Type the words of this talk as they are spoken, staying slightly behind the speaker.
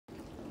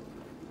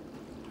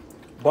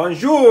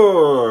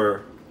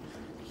Bonjour!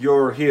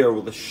 You're here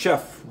with the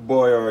Chef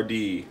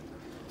Boyardee,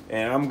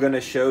 and I'm gonna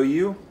show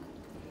you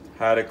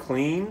how to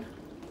clean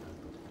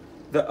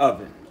the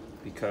oven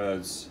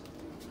because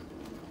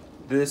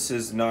this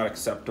is not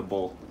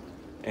acceptable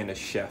in a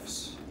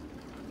chef's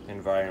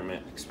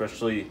environment,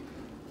 especially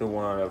the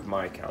one of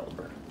my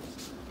caliber.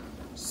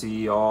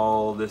 See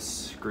all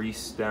this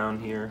grease down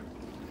here?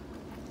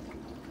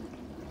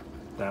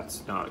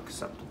 That's not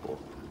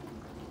acceptable.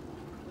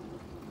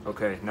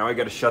 Okay, now I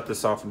gotta shut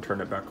this off and turn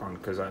it back on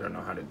because I don't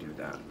know how to do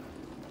that.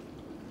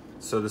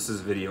 So this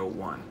is video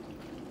 1.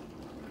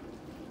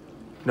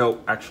 No,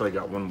 actually I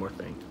got one more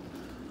thing.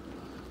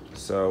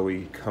 So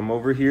we come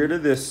over here to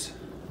this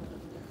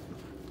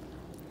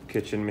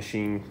kitchen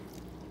machine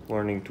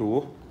learning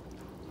tool.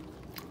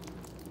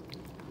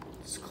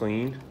 It's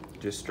clean,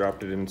 just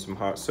dropped it in some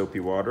hot soapy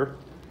water.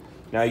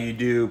 Now you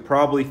do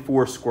probably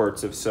 4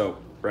 squirts of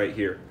soap right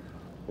here.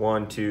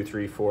 1, 2,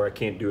 3, 4. I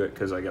can't do it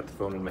because I got the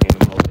phone in my hand.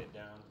 I'm holding it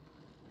down.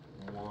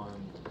 1,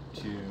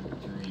 2,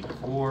 3,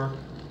 4.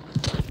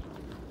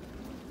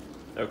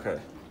 Okay,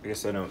 I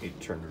guess I don't need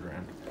to turn it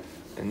around.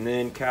 And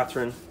then,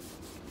 Catherine,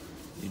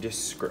 you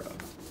just scrub,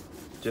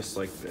 just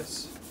like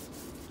this.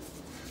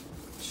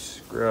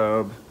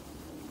 Scrub,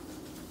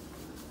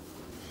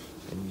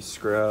 and you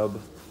scrub,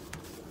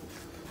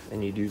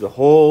 and you do the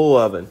whole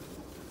oven.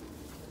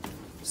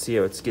 See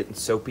how it's getting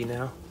soapy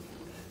now?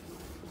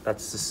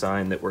 That's the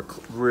sign that we're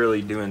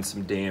really doing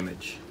some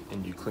damage.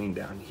 And you clean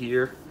down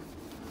here.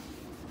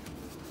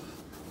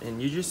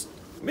 And you just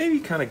maybe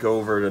kind of go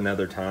over it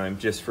another time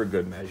just for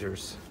good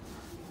measures.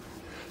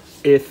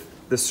 If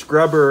the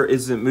scrubber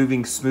isn't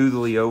moving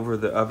smoothly over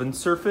the oven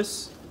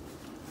surface,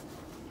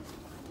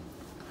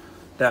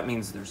 that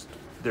means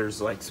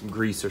there's like some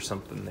grease or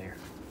something there.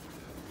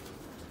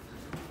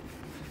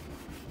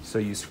 So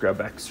you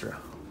scrub extra.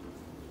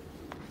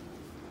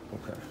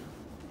 Okay.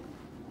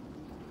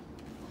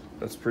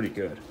 That's pretty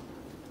good.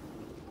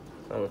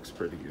 That looks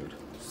pretty good.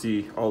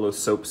 See all those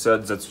soap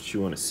suds? That's what you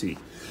want to see.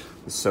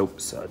 The soap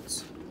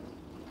suds.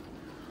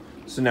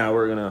 So now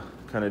we're gonna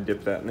kind of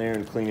dip that in there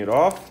and clean it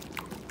off.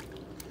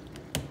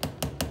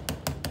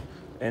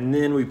 And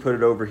then we put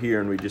it over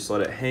here and we just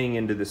let it hang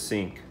into the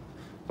sink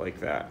like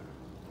that.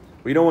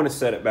 We don't want to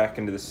set it back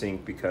into the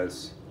sink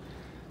because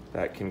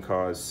that can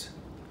cause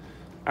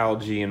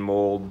algae and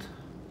mold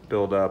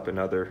buildup and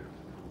other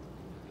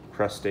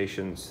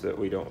crustaceans that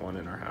we don't want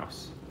in our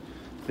house.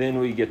 Then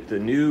we get the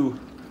new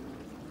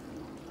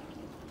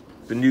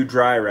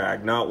dry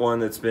rag, not one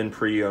that's been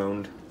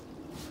pre-owned,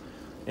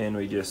 and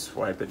we just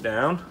wipe it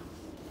down.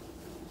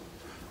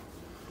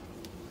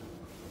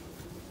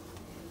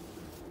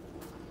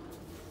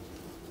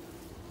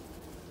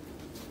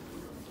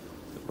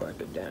 Wipe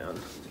it down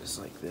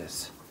just like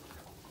this.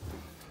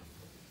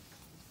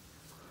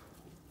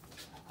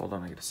 Hold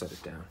on, I gotta set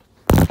it down.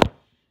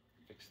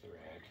 Fix the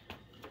rag.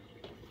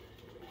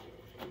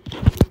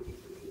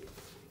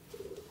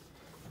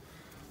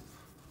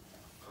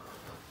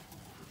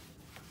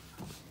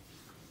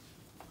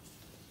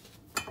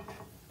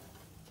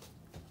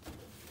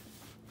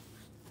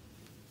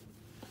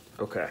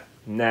 Okay,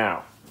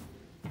 now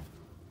we're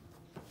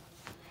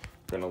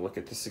gonna look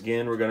at this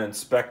again. We're gonna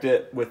inspect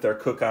it with our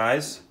cook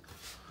eyes.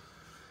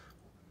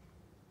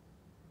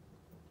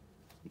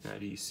 Now,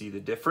 do you see the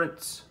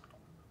difference?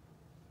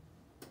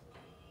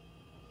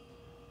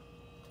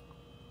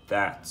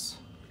 That's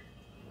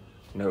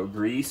no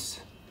grease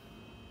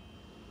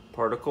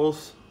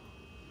particles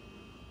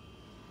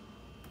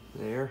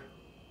there.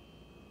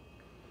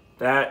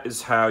 That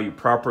is how you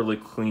properly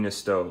clean a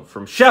stove.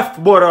 From Chef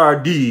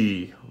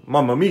Boyardee.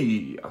 Mamma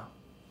mia.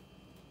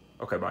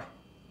 Okay, bye.